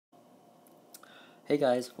Hey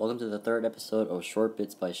guys, welcome to the third episode of Short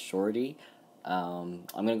Bits by Shorty. I'm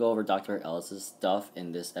gonna go over Dr. Ellis's stuff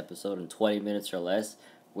in this episode in 20 minutes or less,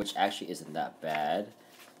 which actually isn't that bad.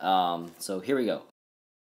 So here we go.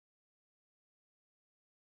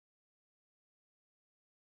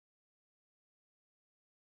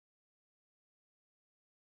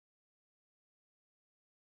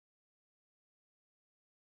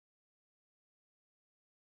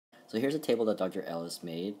 So here's a table that Dr. Ellis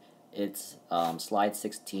made. It's slide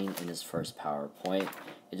 16 in his first PowerPoint.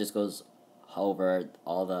 It just goes over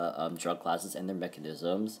all the drug classes and their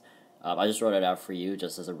mechanisms. I just wrote it out for you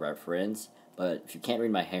just as a reference, but if you can't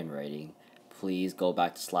read my handwriting, please go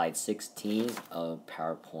back to slide 16 of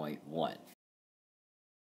PowerPoint 1.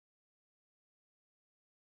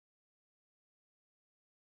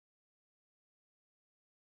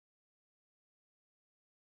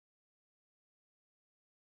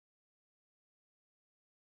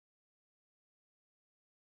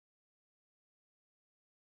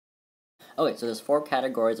 Okay, so there's 4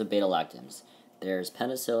 categories of beta-lactams. There's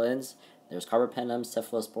penicillins, there's carbapenems,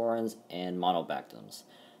 cephalosporins, and monobactams.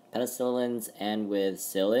 Penicillins end with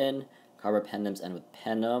 "-cillin", carbapenems end with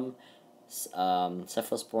 "-penem",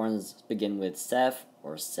 cephalosporins begin with "-ceph"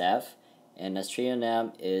 or "-ceph", and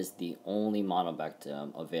aztreonam is the only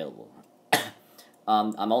monobactam available.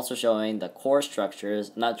 I'm also showing the core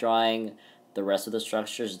structures. I'm not drawing the rest of the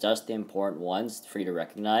structures, just the important ones for you to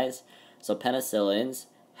recognize. So penicillins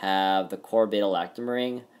have the core beta-lactam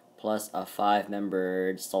ring plus a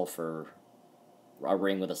 5-membered sulfur, a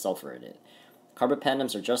ring with a sulfur in it.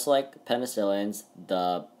 Carbapenems are just like penicillins,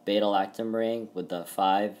 the beta-lactam ring with the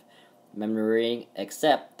 5-member ring,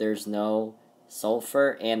 except there's no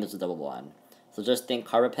sulfur and there's a double bond. So just think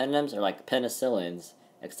carbapenems are like penicillins,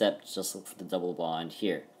 except just look for the double bond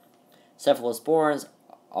here. Cephalosporins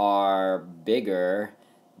are bigger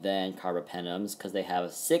than carbapenems because they have a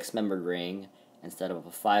 6-membered ring instead of a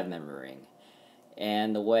 5-member ring.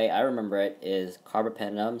 And the way I remember it is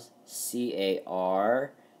carbapenems,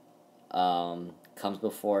 C-A-R, comes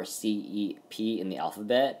before C-E-P in the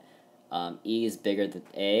alphabet. E is bigger than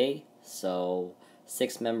A, so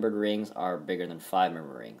 6-membered rings are bigger than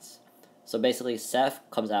 5-member rings. So basically, ceph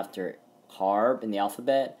comes after carb in the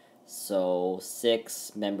alphabet, so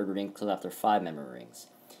 6-membered rings comes after 5-member rings.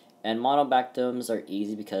 And monobactams are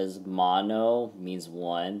easy because mono means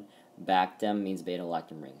 1, bactam means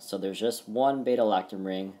beta-lactam ring. So there's just one beta-lactam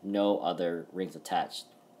ring, no other rings attached.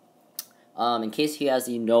 In case you guys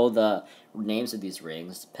know the names of these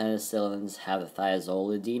rings, penicillins have the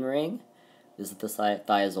thiazolidine ring. This is the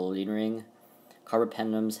thiazolidine ring.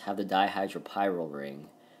 Carbapenems have the dihydropyryl ring,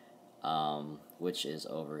 which is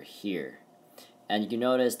over here. And you can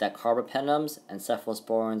notice that carbapenems and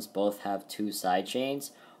cephalosporins both have 2 side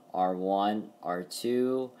chains, R1,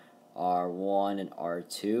 R2, R1, and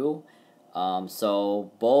R2.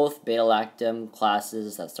 So both beta-lactam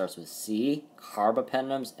classes that starts with C,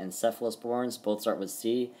 carbapenems and cephalosporins, both start with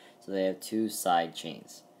C, so they have 2 side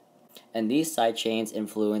chains. And these side chains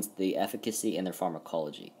influence the efficacy and their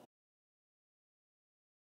pharmacology.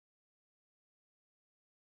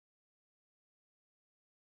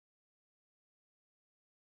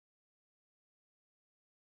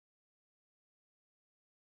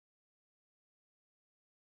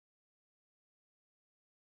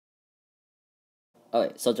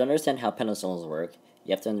 Okay, so to understand how penicillins work,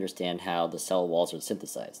 you have to understand how the cell walls are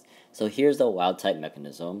synthesized. So here's the wild-type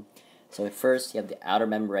mechanism. So first, you have the outer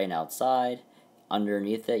membrane outside.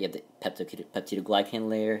 Underneath it, you have the peptidoglycan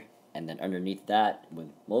layer. And then underneath that,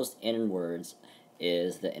 with most inwards,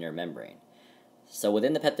 is the inner membrane. So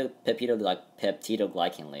within the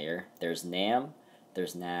peptidoglycan layer, there's NAM,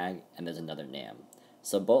 there's NAG, and there's another NAM.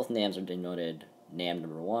 So both NAMs are denoted NAM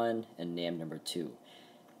number 1 and NAM number 2.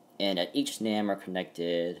 And at each NAM are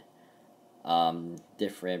connected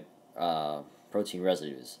different protein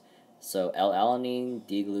residues. So L-alanine,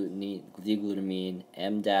 D-glutamine,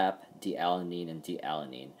 M-DAP, D-alanine, and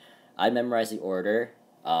D-alanine. I memorized the order.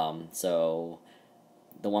 So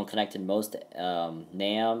the one connected most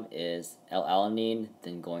NAM is L-alanine.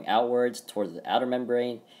 Then going outwards towards the outer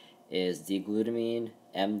membrane is D-glutamine,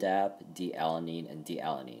 M-DAP, D-alanine, and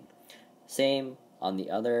D-alanine. Same on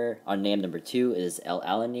NAM number 2 is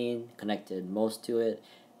L-alanine, connected most to it.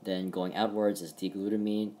 Then going outwards is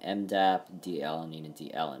D-glutamine, M-DAP, D-alanine, and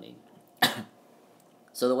D-alanine.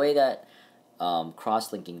 So the way that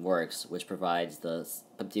cross-linking works, which provides the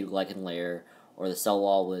peptidoglycan layer or the cell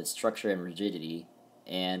wall with structure and rigidity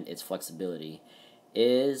and its flexibility,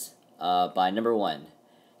 is by number 1,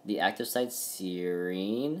 the active site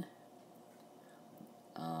serine.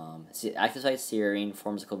 Active site serine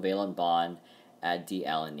forms a covalent bond at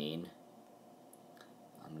D-alanine.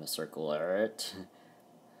 I'm going to circle it.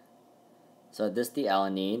 So this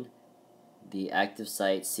D-alanine, the active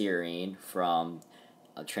site serine from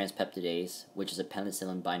a transpeptidase, which is a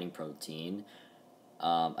penicillin binding protein,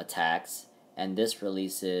 attacks, and this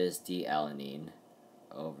releases D-alanine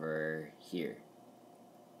over here.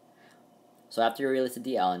 So after you release the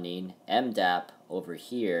D-alanine, MDAP over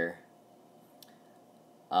here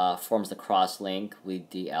forms the cross-link with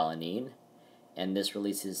D-alanine, and this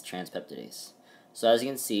releases transpeptidase. So as you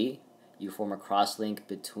can see, you form a cross-link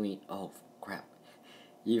between,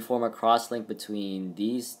 you form a cross-link between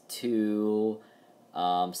these two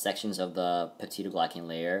sections of the peptidoglycan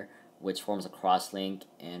layer, which forms a cross-link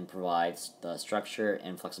and provides the structure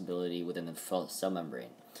and flexibility within the cell membrane.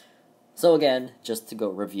 So again, just to go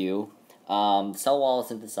review, cell wall is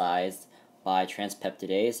synthesized by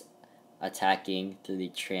transpeptidase attacking through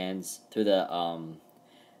the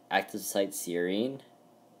active site serine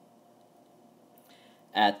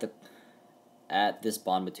at this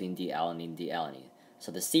bond between D-alanine and D-alanine.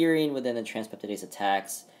 So the serine within the transpeptidase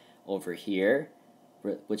attacks over here,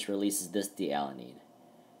 which releases this D-alanine.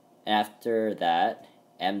 After that,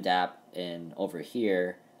 MDAP over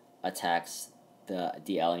here attacks the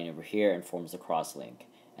D-alanine over here and forms the cross-link.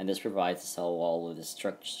 And this provides the cell wall with a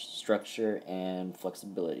structure and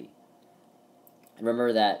flexibility.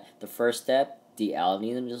 Remember that the first step,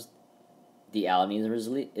 D-alanine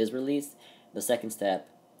is released. The second step,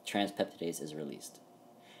 transpeptidase is released.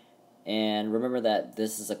 And remember that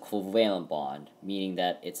this is a covalent bond, meaning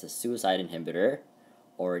that it's a suicide inhibitor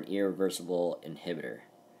or an irreversible inhibitor.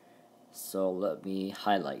 So let me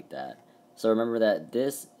highlight that. So remember that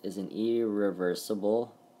this is an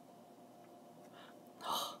irreversible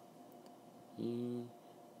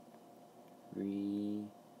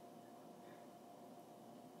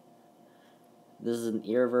this is an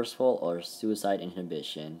irreversible or suicide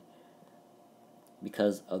inhibition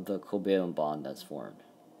because of the covalent bond that's formed.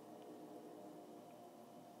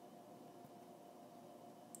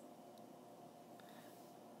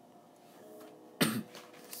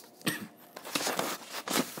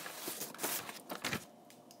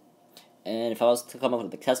 And if I was to come up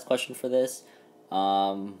with a test question for this,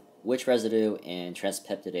 which residue in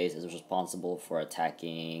transpeptidase is responsible for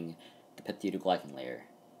attacking the peptidoglycan layer?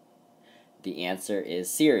 The answer is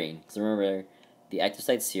serine. So remember, the active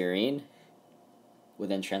site serine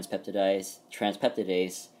within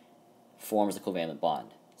transpeptidase forms the covalent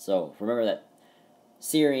bond. So remember that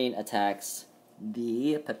serine attacks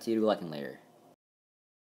the peptidoglycan layer.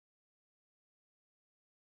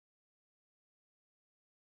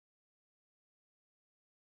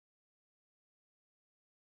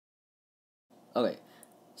 Okay,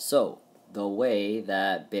 so the way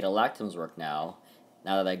that beta-lactams work now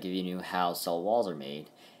that I've given you how cell walls are made,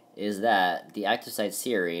 is that the active site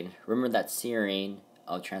serine, remember that serine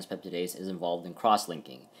of transpeptidase is involved in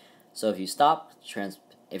cross-linking. So if you stop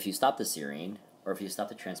the serine, or if you stop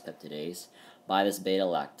the transpeptidase by this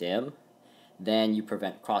beta-lactam, then you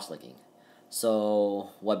prevent cross-linking.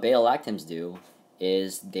 So what beta-lactams do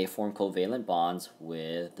is they form covalent bonds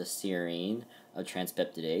with the serine of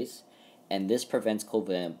transpeptidase, and this prevents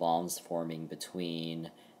covalent bonds forming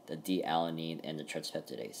between the D-alanine and the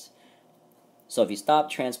transpeptidase. So if you stop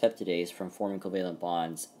transpeptidase from forming covalent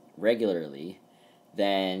bonds regularly,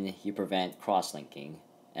 then you prevent cross-linking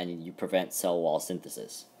and you prevent cell wall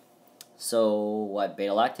synthesis. So what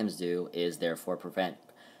beta-lactams do is therefore prevent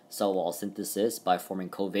cell wall synthesis by forming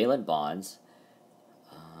covalent bonds.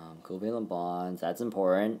 Covalent bonds, that's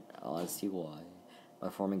important. Let's see why. By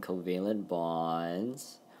forming covalent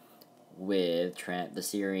bonds with the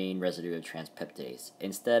serine residue of transpeptidase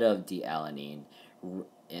instead of D-alanine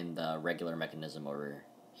in the regular mechanism over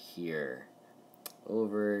here.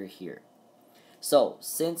 So,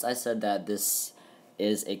 since I said that this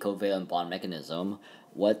is a covalent bond mechanism,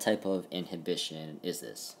 what type of inhibition is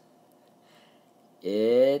this?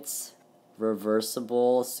 It's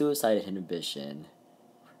reversible suicide inhibition.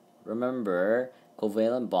 Remember,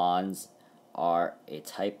 covalent bonds are a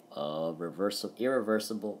type of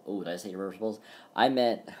irreversible. Oh, did I say irreversibles?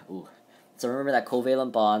 So remember that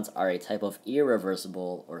covalent bonds are a type of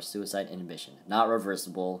irreversible or suicide inhibition. Not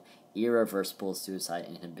reversible, irreversible suicide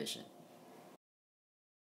inhibition.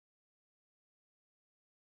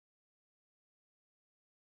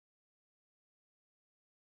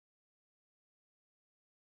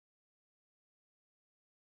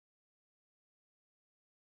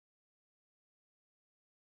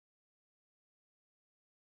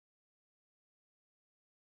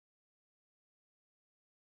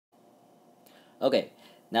 Okay,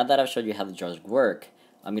 now that I've showed you how the drugs work,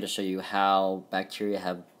 I'm going to show you how bacteria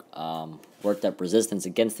have worked up resistance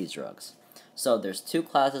against these drugs. So there's two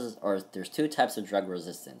classes, or there's two types of drug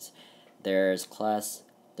resistance. There's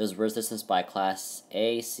resistance by class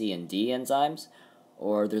A, C, and D enzymes,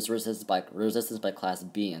 or there's resistance by class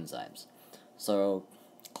B enzymes. So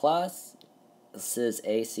classes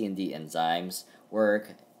A, C, and D enzymes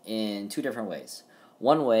work in two different ways.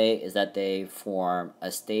 One way is that they form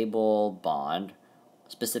a stable bond,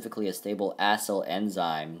 specifically a stable acyl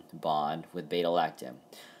enzyme bond with beta-lactam.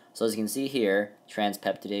 So as you can see here,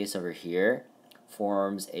 transpeptidase over here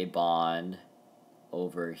forms a bond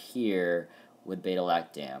over here with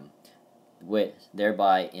beta-lactam,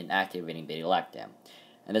 thereby inactivating beta-lactam.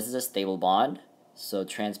 And this is a stable bond, so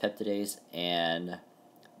transpeptidase and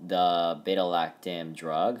the beta-lactam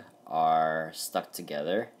drug are stuck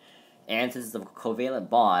together. And since it's a covalent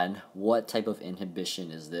bond, what type of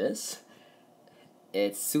inhibition is this?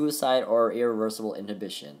 It's suicide or irreversible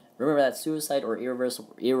inhibition. Remember that suicide or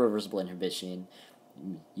irreversible inhibition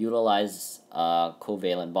utilizes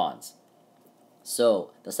covalent bonds. So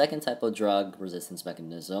the second type of drug resistance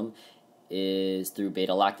mechanism is through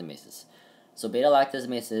beta-lactamases. So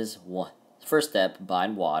beta-lactamases, first step,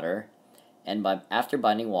 bind water, and after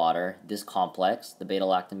binding water, this complex, the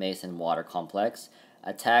beta-lactamase and water complex,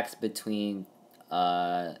 attacks between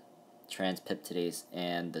transpeptidase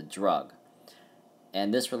and the drug.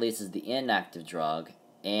 And this releases the inactive drug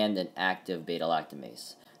and an active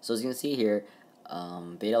beta-lactamase. So as you can see here,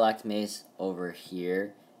 beta-lactamase over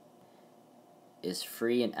here is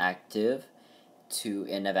free and active to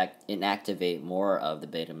inactivate more of the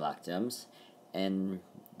beta-lactams. And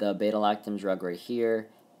the beta-lactam drug right here,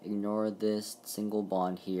 ignore this single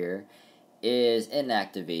bond here, is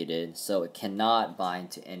inactivated, so it cannot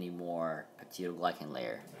bind to any more peptidoglycan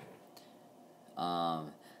layer.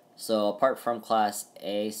 So apart from class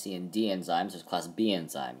A, C, and D enzymes, there's class B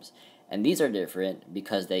enzymes. And these are different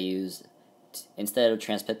because they use, instead of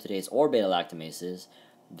transpeptidase or beta-lactamases,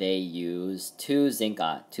 they use two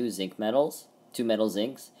metal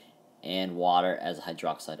zincs, and water as a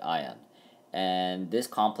hydroxide ion. And this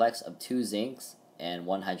complex of two zincs and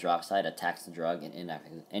one hydroxide attacks the drug and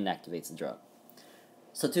inactivates the drug.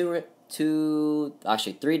 So three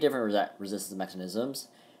different resistance mechanisms.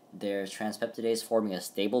 There's transpeptidase forming a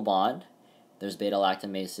stable bond. There's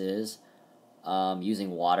beta-lactamases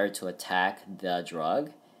using water to attack the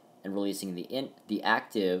drug and releasing the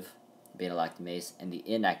active beta-lactamase and the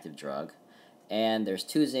inactive drug. And there's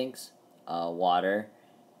two zincs, water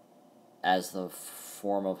as the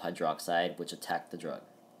form of hydroxide, which attack the drug.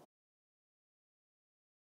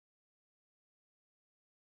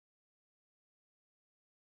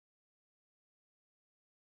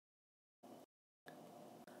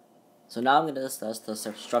 So now I'm going to discuss the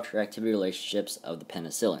structure-activity relationships of the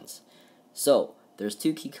penicillins. So there's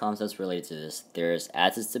two key concepts related to this. There's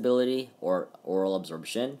acid stability, or oral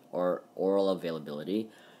absorption, or oral availability,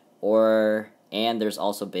 and there's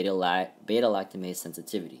also beta-lactamase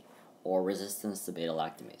sensitivity, or resistance to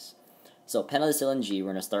beta-lactamase. So penicillin G, we're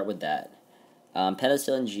going to start with that.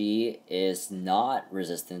 Penicillin G is not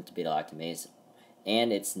resistant to beta-lactamase,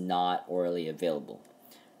 and it's not orally available.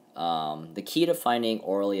 The key to finding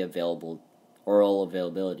oral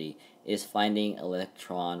availability is finding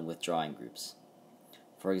electron withdrawing groups.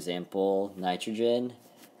 For example, nitrogen,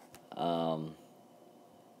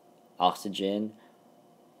 oxygen,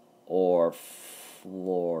 or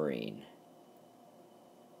fluorine.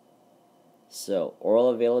 So oral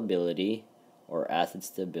availability or acid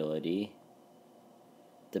stability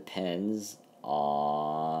depends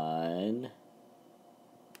on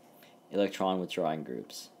electron withdrawing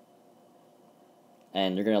groups.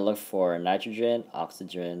 And you're going to look for nitrogen,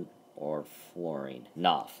 oxygen, or fluorine,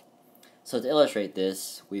 NOF. So to illustrate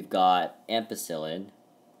this, we've got ampicillin,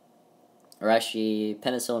 or actually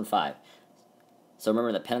penicillin 5. So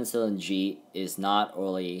remember that penicillin G is not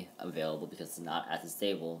orally available because it's not acid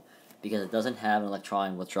stable, because it doesn't have an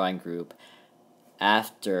electron withdrawing group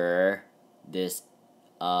after this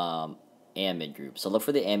amide group. So look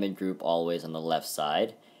for the amide group always on the left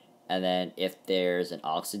side, and then if there's an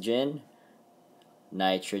oxygen,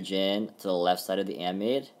 nitrogen to the left side of the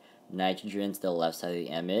amide, nitrogen to the left side of the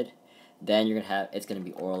amide, then it's gonna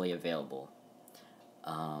be orally available.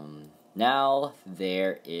 Now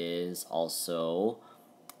there is also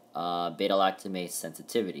beta-lactamase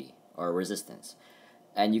sensitivity or resistance,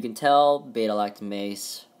 and you can tell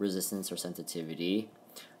beta-lactamase resistance or sensitivity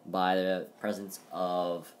by the presence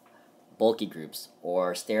of bulky groups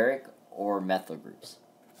or steric or methyl groups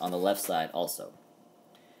on the left side also.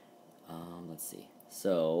 Let's see.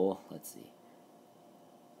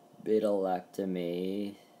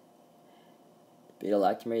 Beta-lactamase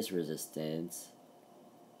resistance.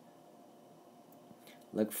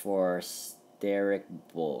 Look for steric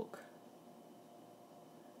bulk.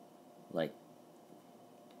 Like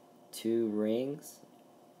 2 rings?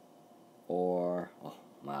 Or, oh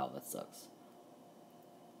wow, that sucks.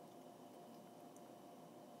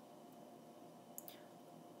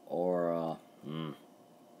 Or,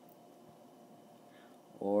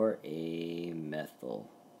 or a methyl.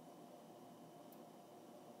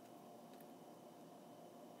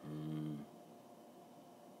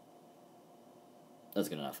 That's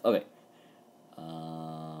good enough. Okay.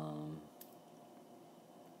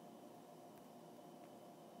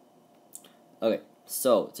 Okay,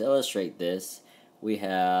 so to illustrate this, we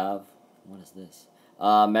have, what is this?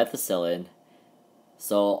 Methicillin.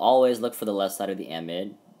 So always look for the left side of the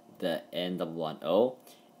amide, the N-double-bond-O.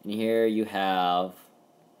 And here you have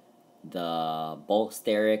the bulk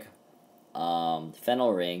steric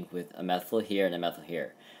phenyl ring with a methyl here and a methyl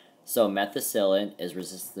here. So methicillin is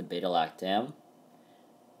resistant to beta-lactam.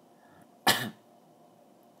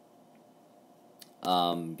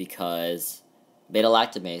 Because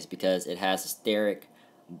beta-lactamase, because it has a steric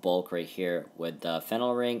bulk right here with the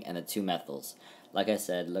phenyl ring and the 2 methyls. Like I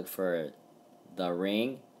said, look for the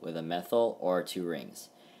ring with a methyl or 2 rings.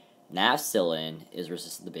 Nafcillin is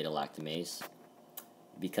resistant to beta-lactamase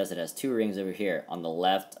because it has 2 rings over here on the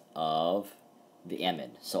left of the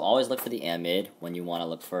amide. So always look for the amide when you want to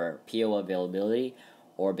look for PO availability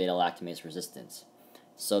or beta-lactamase resistance.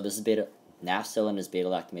 So this is nafcillin is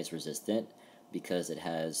beta-lactamase resistant because it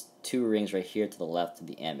has 2 rings right here to the left of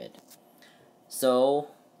the amide. So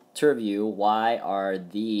to review, why are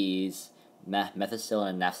these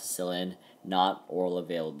methicillin and nafcillin not orally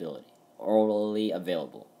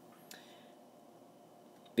available?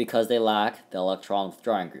 Because they lack the electron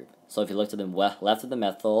withdrawing group. So if you look to the left of the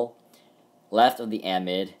methyl, left of the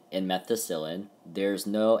amide in methicillin, there's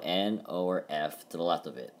no N, O, or F to the left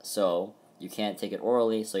of it. So you can't take it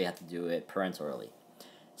orally, so you have to do it parenterally.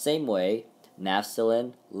 Same way,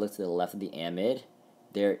 nafcillin, look to the left of the amide,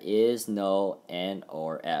 there is no N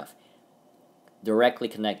or F. Directly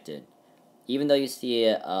connected. Even though you see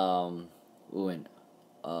it, an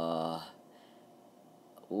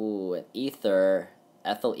ether,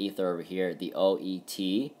 ethyl ether over here, the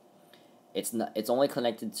OET, it's only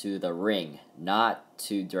connected to the ring, not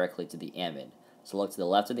directly to the amide. So look to the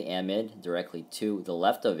left of the amide, directly to the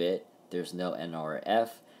left of it, there's no N or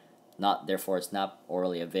F. Therefore, it's not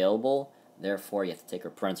orally available. Therefore, you have to take her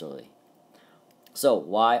parenterally. So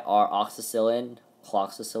why are oxacillin,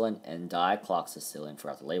 cloxacillin, and dicloxacillin,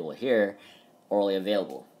 forgot to label it here, orally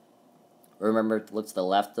available? Remember, look to the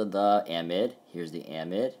left of the amide. Here's the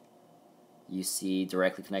amide. You see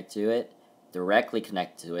directly connect to it. Directly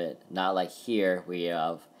connect to it, not like here we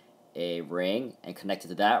have a ring, and connected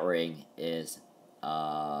to that ring is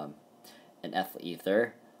an ethyl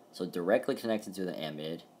ether. So directly connected to the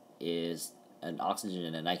amide is an oxygen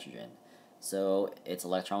and a nitrogen. So it's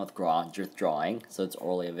electron withdrawing, so it's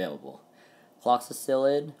orally available.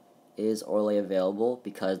 Cloxacillin is orally available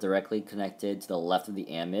because directly connected to the left of the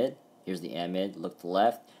amide. Here's the amide, look to the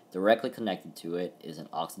left. Directly connected to it is an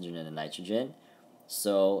oxygen and a nitrogen.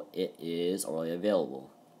 So it is orally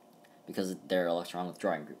available because they're electron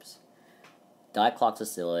withdrawing groups.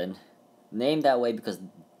 Dicloxacillin, named that way because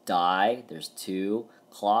there's 2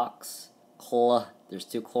 there's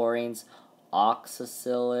 2 chlorines,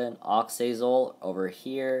 oxazole over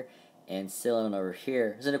here, and cillin over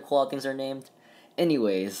here. Isn't it cool how things are named?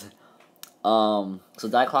 Anyways, so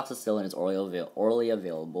dicloxacillin is orally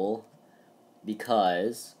available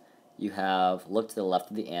because you have, look to the left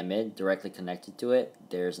of the amide, directly connected to it,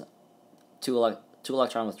 there's two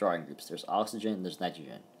electron withdrawing groups. There's oxygen and there's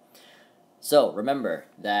nitrogen. So remember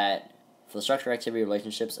that for the structure activity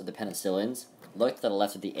relationships of the penicillins, look to the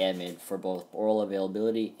left of the amide for both oral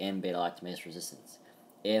availability and beta-lactamase resistance.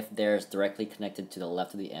 If there's directly connected to the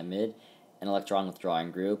left of the amide an electron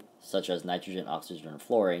withdrawing group, such as nitrogen, oxygen, or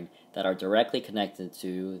fluorine, that are directly connected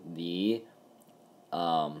to the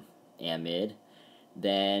amide,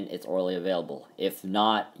 then it's orally available. If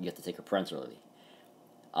not, you have to take it parenterally.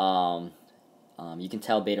 You can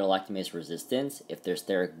tell beta-lactamase resistance if there's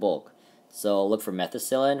steric bulk. So look for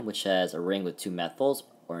methicillin, which has a ring with 2 methyls,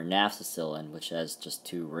 or nafcillin, which has just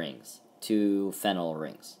 2 rings, 2 phenyl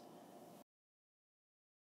rings.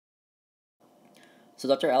 So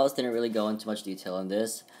Dr. Ellis didn't really go into much detail on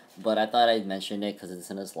this, but I thought I'd mention it because it's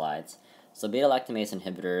in the slides. So beta-lactamase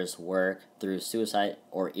inhibitors work through suicide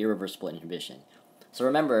or irreversible inhibition. So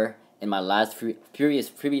remember, in my last previous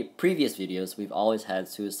videos, we've always had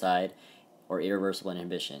suicide or irreversible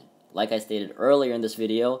inhibition. Like I stated earlier in this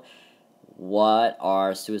video, what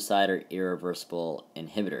are suicide or irreversible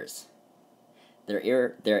inhibitors? They're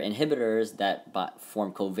inhibitors that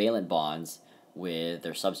form covalent bonds with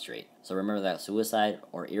their substrate. So remember that suicide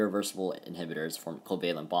or irreversible inhibitors form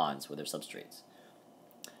covalent bonds with their substrates.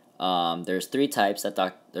 There's three types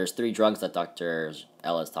there's three drugs that Dr.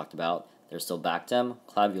 Ellis talked about. There's sulbactam,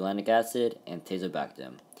 clavulanic acid, and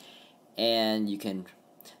tazobactam. And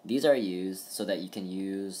these are used so that you can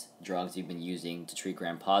use drugs you've been using to treat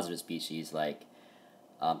gram-positive species like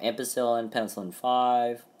ampicillin, penicillin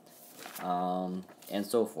 5, and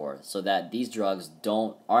so forth, so that these drugs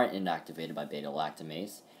aren't inactivated by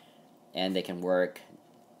beta-lactamase, and they can work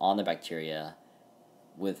on the bacteria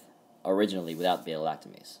originally without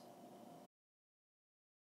beta-lactamase.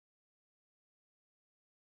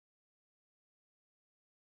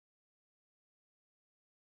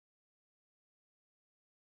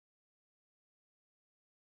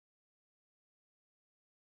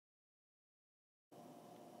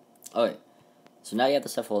 Okay, so now you have the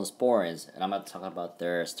cephalosporins, and I'm going to talk about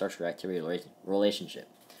their structure-activity relationship.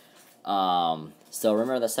 So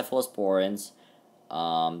remember the cephalosporins,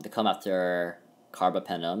 they come after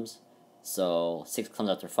carbapenems, so 6 comes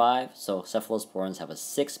after 5, so cephalosporins have a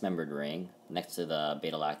 6-membered ring next to the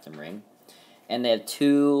beta-lactam ring, and they have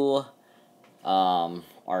 2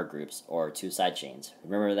 R groups, or 2 side chains.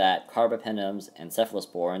 Remember that carbapenems and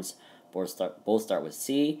cephalosporins both start with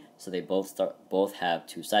C, so they both have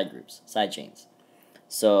 2 side chains.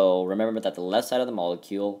 So remember that the left side of the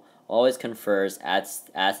molecule always confers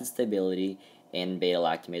acid stability and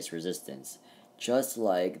beta-lactamase resistance, just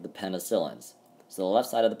like the penicillins. So the left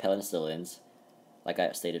side of the penicillins, like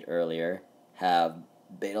I stated earlier, have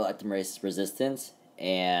beta-lactamase resistance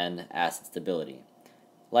and acid stability.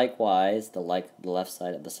 Likewise, the left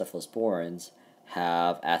side of the cephalosporins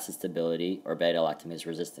have acid stability or beta-lactamase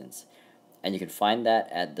resistance. And you can find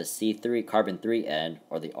that at the C3 carbon 3 end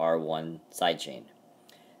or the R1 side chain.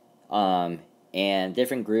 And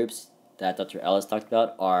different groups that Dr. Ellis talked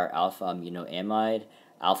about are alpha aminoamide,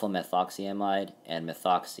 alpha methoxyamide, and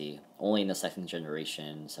methoxy, only in the second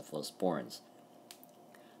generation cephalosporins.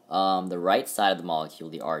 The right side of the molecule,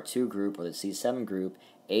 the R2 group or the C7 group,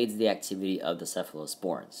 aids the activity of the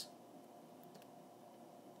cephalosporins.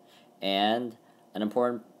 And an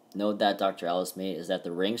important note that Dr. Ellis made is that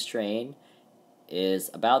the ring strain is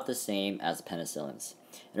about the same as the penicillins.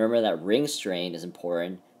 And remember that ring strain is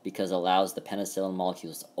important because it allows the penicillin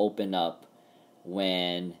molecules to open up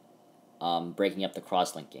when breaking up the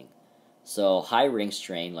cross-linking. So high ring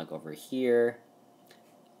strain, like over here,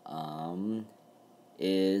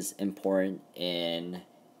 is important in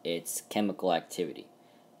its chemical activity.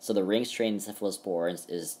 So the ring strain in cephalosporins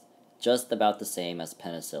is just about the same as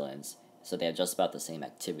penicillins, so they have just about the same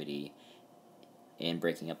activity in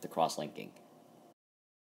breaking up the cross-linking.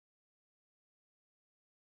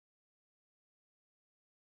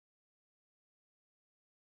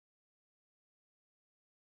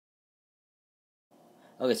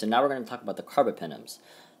 Okay, so now we're going to talk about the carbapenems.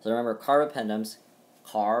 So remember, carbapenems,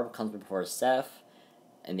 carb comes before ceph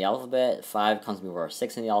in the alphabet, 5 comes before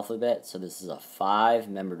 6 in the alphabet, so this is a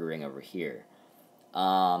 5-membered ring over here.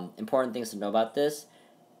 Important things to know about this,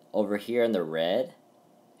 over here in the red,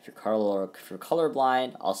 if you're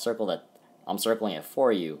colorblind, I'm circling it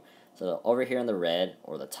for you. So over here in the red,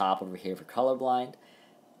 or the top over here if you're colorblind,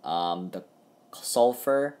 the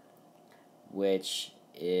sulfur, which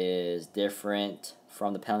is different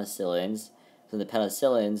from the penicillins. So in the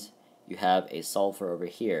penicillins, you have a sulfur over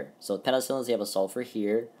here. So penicillins, you have a sulfur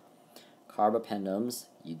here. Carbapenems,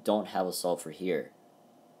 you don't have a sulfur here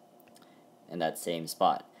in that same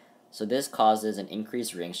spot. So this causes an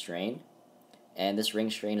increased ring strain, and this ring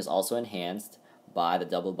strain is also enhanced by the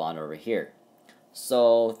double bond over here.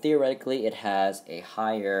 So theoretically, it has a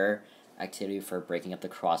higher activity for breaking up the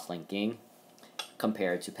cross-linking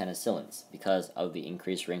compared to penicillins because of the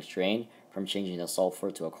increased ring strain from changing the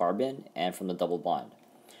sulfur to a carbon and from the double bond.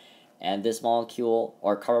 And this molecule,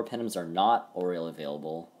 or carbapenems, are not orally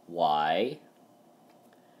available. Why?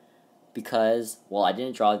 Because, well, I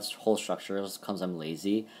didn't draw this whole structure because I'm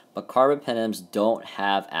lazy, but carbapenems don't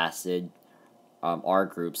have acid R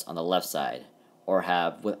groups on the left side, or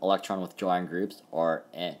have electron withdrawing groups, or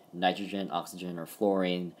nitrogen, oxygen, or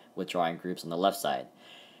fluorine withdrawing groups on the left side.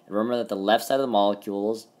 And remember that the left side of the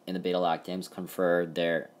molecules in the beta-lactams confer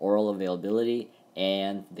their oral availability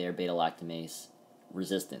and their beta-lactamase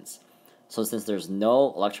resistance. So since there's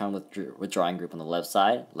no electron withdrawing group on the left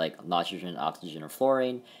side, like nitrogen, oxygen, or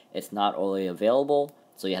fluorine, it's not orally available,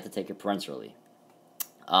 so you have to take it parenterally.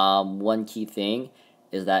 One key thing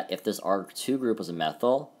is that if this R2 group was a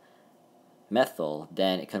methyl,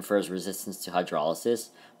 then it confers resistance to hydrolysis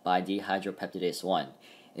by dehydropeptidase 1.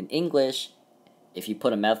 In English, if you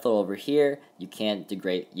put a methyl over here, you cannot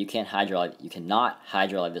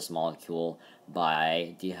hydrolyze this molecule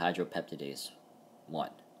by dehydropeptidase 1.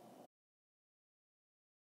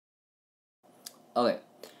 Okay,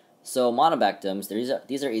 so monobactams,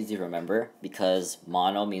 these are easy to remember because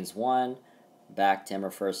mono means one, bactam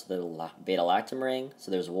refers to the beta-lactam ring,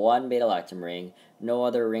 so there's one beta-lactam ring, no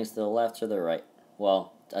other rings to the left or the right,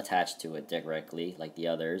 well, attached to it directly like the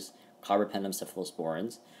others, carbapenem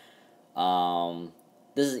cephalosporins.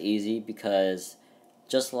 This is easy because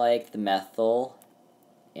just like the methyl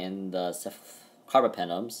in the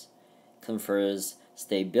carbapenems confers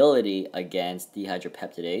stability against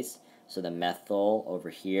dehydropeptidase, so the methyl over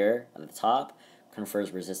here at the top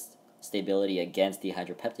confers stability against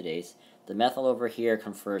dehydropeptidase. The methyl over here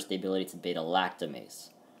confers stability to beta-lactamase.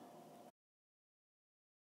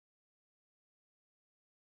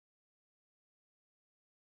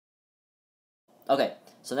 Okay,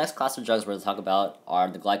 so next class of drugs we're going to talk about are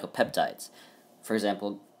the glycopeptides. For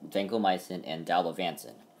example, vancomycin and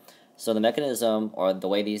dalbavancin. So the mechanism, or the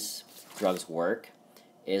way these drugs work,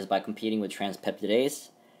 is by competing with transpeptidase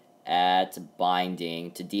at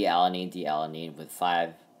binding to D-alanine with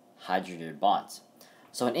 5 hydrogen bonds.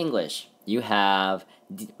 So in English, you have,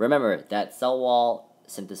 remember that cell wall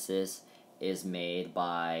synthesis is made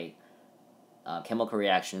by chemical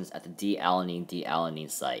reactions at the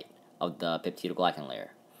D-alanine site of the peptidoglycan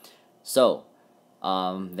layer. So,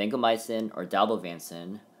 vancomycin or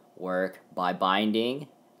dalbavancin work by binding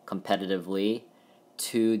competitively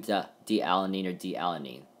to the D-alanine or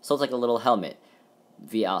D-alanine. So it's like a little helmet.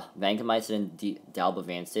 Vancomycin and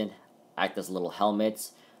dalbavancin act as little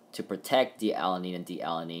helmets to protect D-alanine and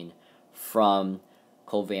D-alanine from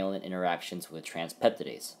covalent interactions with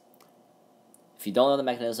transpeptidase. If you don't know the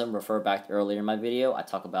mechanism, refer back to earlier in my video. I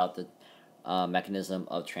talk about the mechanism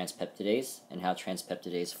of transpeptidase and how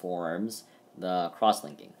transpeptidase forms the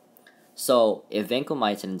cross-linking. So if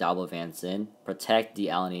vancomycin and dalbavancin protect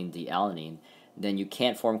D-alanine, then you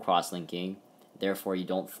can't form cross-linking, therefore you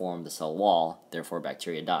don't form the cell wall, therefore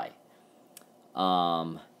bacteria die.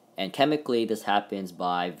 And chemically this happens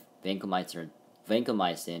by vancomycin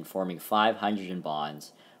forming 5 hydrogen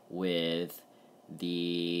bonds with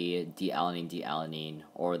the D-alanine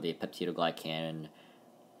or the peptidoglycan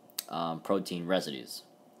protein residues.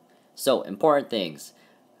 So, important things.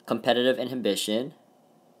 Competitive inhibition,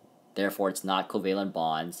 therefore it's not covalent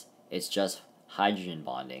bonds, it's just hydrogen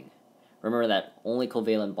bonding. Remember that only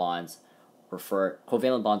covalent bonds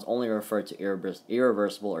only refer to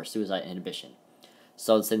irreversible or suicide inhibition.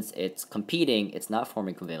 So since it's competing, it's not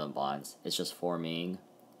forming covalent bonds, it's just forming,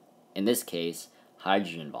 in this case,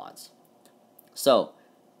 hydrogen bonds. So,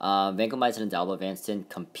 vancomycin and dalbavancin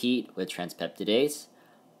compete with transpeptidase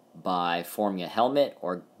by forming a helmet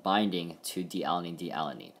or binding to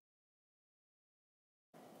D-alanine.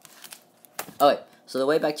 Okay, so the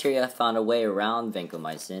way bacteria found a way around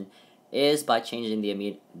vancomycin is by changing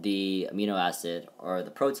the amino acid or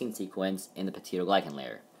the protein sequence in the peptidoglycan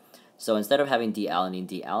layer. So instead of having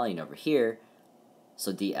D-alanine over here,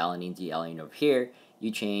 so D-alanine over here,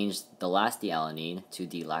 you change the last D-alanine to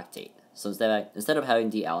D-lactate. So instead of having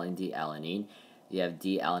D-alanine, you have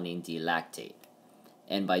D-alanine D-lactate.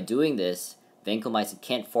 And by doing this, vancomycin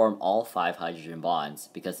can't form all 5 hydrogen bonds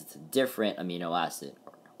because it's a different amino acid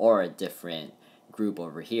or a different group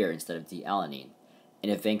over here instead of D-alanine.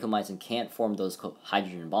 And if vancomycin can't form those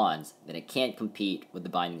hydrogen bonds, then it can't compete with the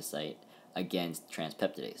binding site against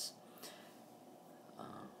transpeptidase.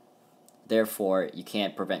 Therefore, you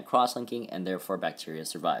can't prevent cross-linking, and therefore bacteria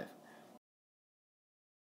survive.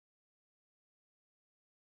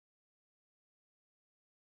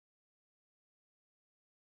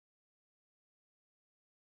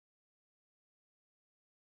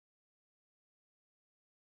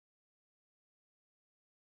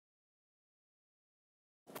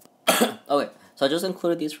 Okay, so I just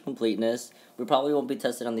included these for completeness. We probably won't be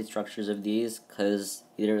tested on the structures of these because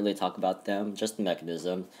we didn't really talk about them, just the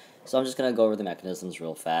mechanism. So I'm just going to go over the mechanisms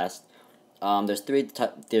real fast. There's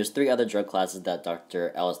three other drug classes that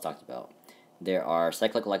Dr. Ellis talked about. There are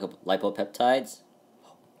cyclic lipopeptides,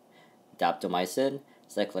 daptomycin,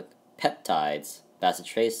 cyclic peptides,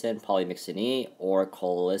 bacitracin, polymyxin E, or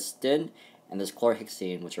colistin, and there's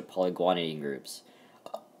chlorhexidine, which are polyguanidine groups.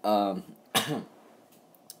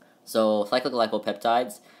 So cyclic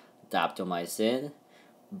lipopeptides, daptomycin,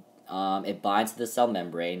 it binds to the cell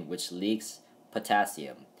membrane, which leaks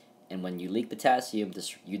potassium. And when you leak potassium,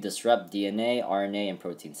 you disrupt DNA, RNA, and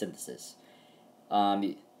protein synthesis.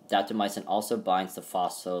 Daptomycin also binds to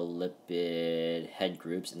phospholipid head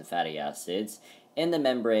groups and fatty acids in the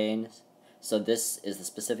membrane. So this is the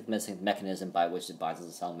specific mechanism by which it binds to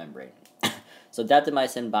the cell membrane. So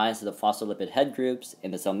daptomycin binds to the phospholipid head groups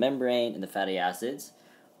in the cell membrane and the fatty acids.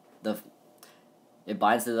 It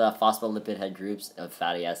binds to the phospholipid head groups of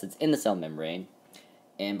fatty acids in the cell membrane.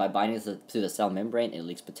 And by binding to the cell membrane, it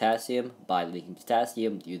leaks potassium. By leaking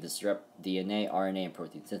potassium, you disrupt DNA, RNA, and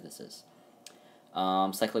protein synthesis.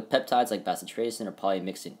 Cyclic peptides like bacitracin or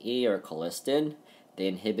polymyxin E or colistin, they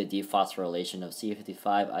inhibit dephosphorylation of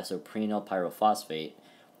C55 isoprenyl pyrophosphate,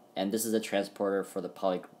 and this is a transporter for the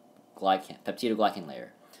peptidoglycan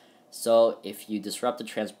layer. So if you disrupt the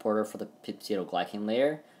transporter for the peptidoglycan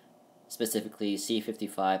layer, specifically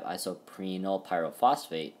C55 isoprenyl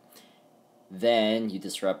pyrophosphate, then you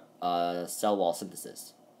disrupt cell wall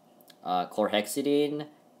synthesis. Chlorhexidine,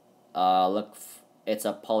 it's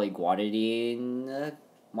a polyguanidine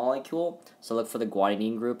molecule, so look for the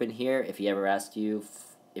guanidine group in here. If he ever asked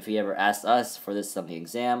us for this on the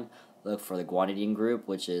exam, look for the guanidine group,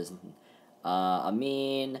 which is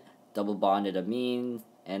amine, double bonded amine,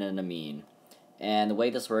 and an amine. And the way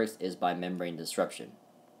this works is by membrane disruption.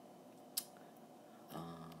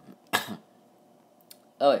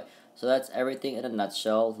 Okay, so that's everything in a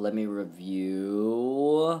nutshell. Let me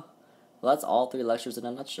review. Well, that's all 3 lectures in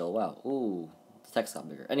a nutshell. Wow. Ooh, the text got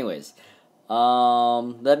bigger. Anyways,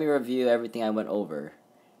 let me review everything I went over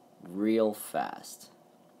real fast.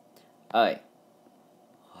 Alright.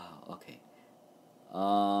 Wow, okay.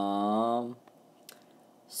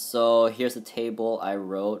 So here's the table I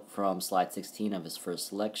wrote from slide 16 of his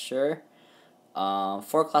first lecture. 4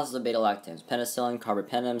 classes of beta-lactams: penicillin,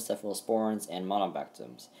 carbapenems, cephalosporins, and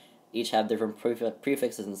monobactams. Each have different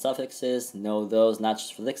prefixes and suffixes. Know those not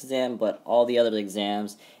just for this exam, but all the other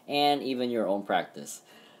exams, and even your own practice.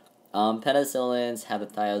 Penicillins have the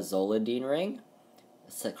thiazolidine ring.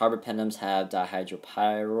 Carbapenems have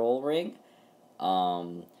dihydropyrrole ring.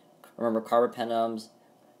 Remember, carbapenems,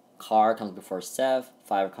 car comes before ceph,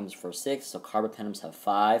 5 comes before 6, so carbapenems have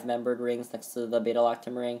 5-membered rings next to the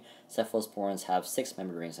beta-lactam ring. Cephalosporins have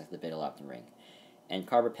 6-membered rings next to the beta-lactam ring. And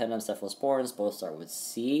carbapenems, cephalosporins both start with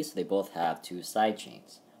C, so they both have 2 side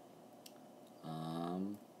chains.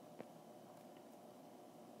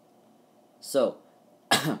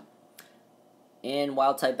 In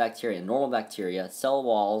wild-type bacteria and normal bacteria, cell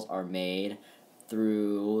walls are made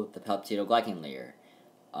through the peptidoglycan layer.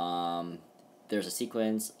 There's a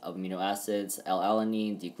sequence of amino acids: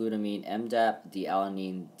 L-alanine, D-glutamine, MDAP,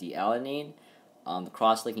 D-alanine, D-alanine. The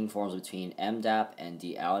cross-linking forms between MDAP and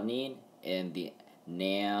D-alanine in the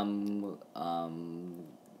NAM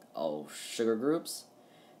sugar groups.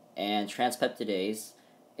 And transpeptidase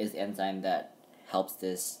is the enzyme that helps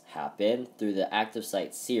this happen through the active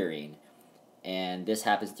site serine. And this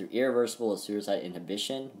happens through irreversible pseudocyte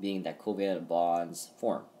inhibition, being that covalent bonds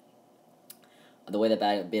form. The way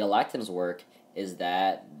that beta-lactams work is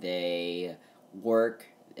that they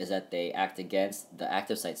act against the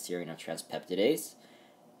active site serine of transpeptidase,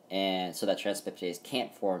 and so that transpeptidase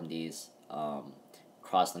can't form these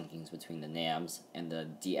cross-linkings between the NAMs and the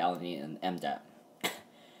D-alanine and MDAP.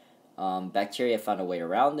 Bacteria found a way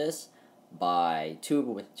around this by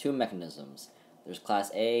two mechanisms. There's class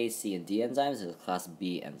A, C, and D enzymes, and there's class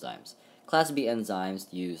B enzymes. Class B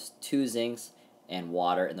enzymes use 2 zincs and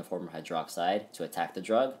water in the form of hydroxide to attack the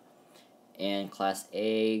drug. And class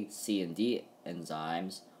A, C, and D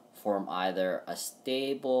enzymes form either a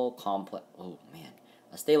stable complex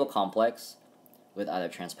with either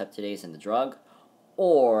transpeptidase in the drug,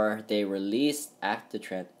 or they release active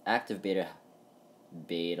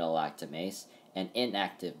beta-lactamase, an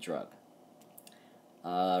inactive drug.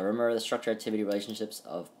 Remember the structure-activity relationships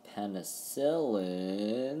of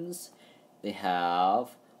penicillins. They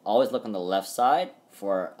have, always look on the left side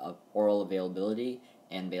for oral availability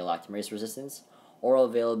and beta-lactamase resistance. Oral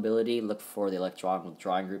availability, look for the electron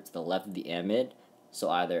withdrawing group to the left of the amide, so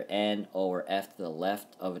either N, O, or F to the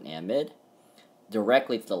left of an amide,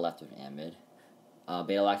 directly to the left of an amide.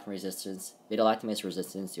 Beta-lactamase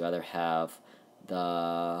resistance, you either have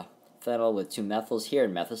the phenyl with 2 methyls here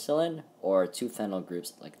in methicillin, or 2 phenyl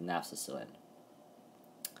groups like napsicillin.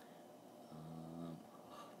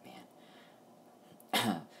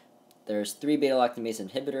 There's 3 beta-lactamase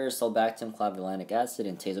inhibitors: sulbactam, clavulanic acid,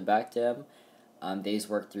 and tazobactam. These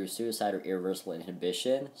work through pseudocyte or irreversible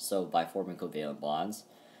inhibition, so by forming covalent bonds.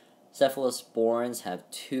 Cephalosporins have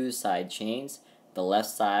 2 side chains. The left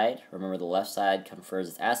side, remember the left side confers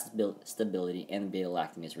its acid stability and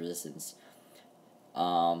beta-lactamase resistance.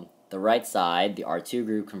 The right side, the R2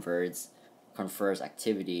 group, confers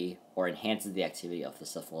activity or enhances the activity of the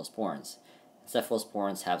cephalosporins.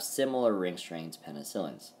 Cephalosporins have similar ring strain to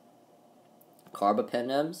penicillins.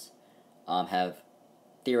 Carbapenems have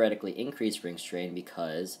theoretically increased ring strain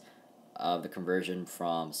because of the conversion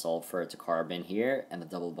from sulfur to carbon here and the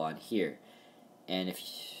double bond here. And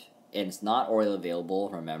and it's not orally available,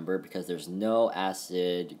 remember, because there's no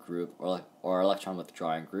acid group or electron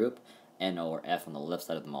withdrawing group, NO or F, on the left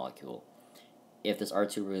side of the molecule. If this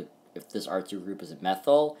R2 group is a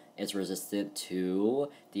methyl, it's resistant to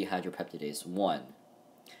dehydropeptidase 1.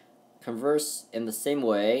 Converse in the same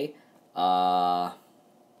way,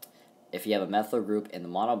 if you have a methyl group in the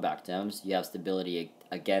monobactams, you have stability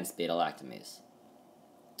against beta-lactamase.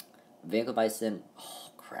 Vancomycin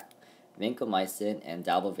and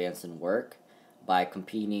dalbavancin work by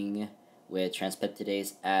competing with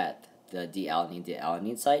transpeptidase at the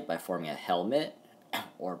D-alanine site by forming a helmet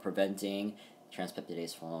or preventing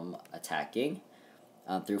transpeptidase from attacking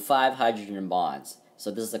through 5 hydrogen bonds.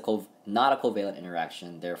 So this is not a covalent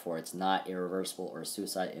interaction, therefore it's not irreversible or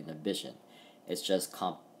suicide inhibition. It's just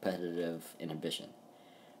competitive inhibition.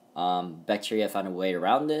 Bacteria found a way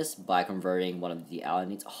around this by converting one of the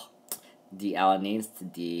D-alanines to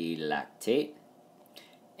D-lactate.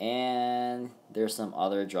 And there's some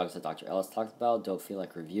other drugs that Dr. Ellis talked about. Don't feel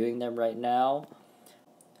like reviewing them right now.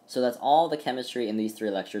 So that's all the chemistry in these 3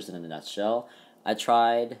 lectures in a nutshell. I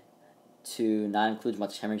tried to not include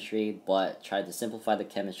much chemistry, but tried to simplify the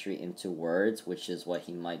chemistry into words, which is what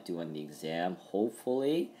he might do in the exam,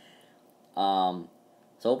 hopefully. So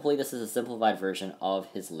hopefully this is a simplified version of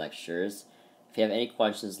his lectures. If you have any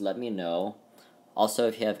questions, let me know. Also,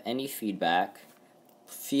 if you have any feedback,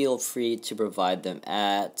 feel free to provide them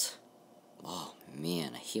at, oh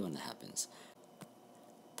man, I hate when that happens,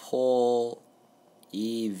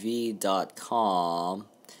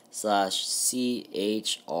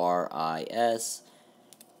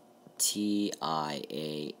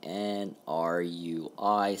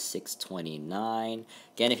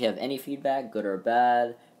 Again, if you have any feedback, good or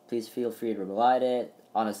bad, please feel free to provide it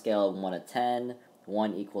on a scale of 1 to 10.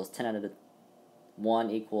 1 equals 10 out of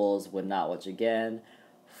 1 equals would not watch again.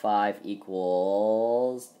 5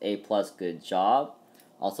 equals A+, good job.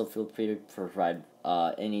 Also feel free to provide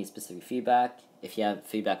any specific feedback. If you have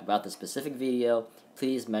feedback about the specific video,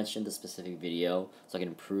 please mention the specific video so I can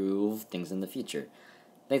improve things in the future.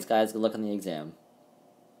 Thanks guys, good luck on the exam.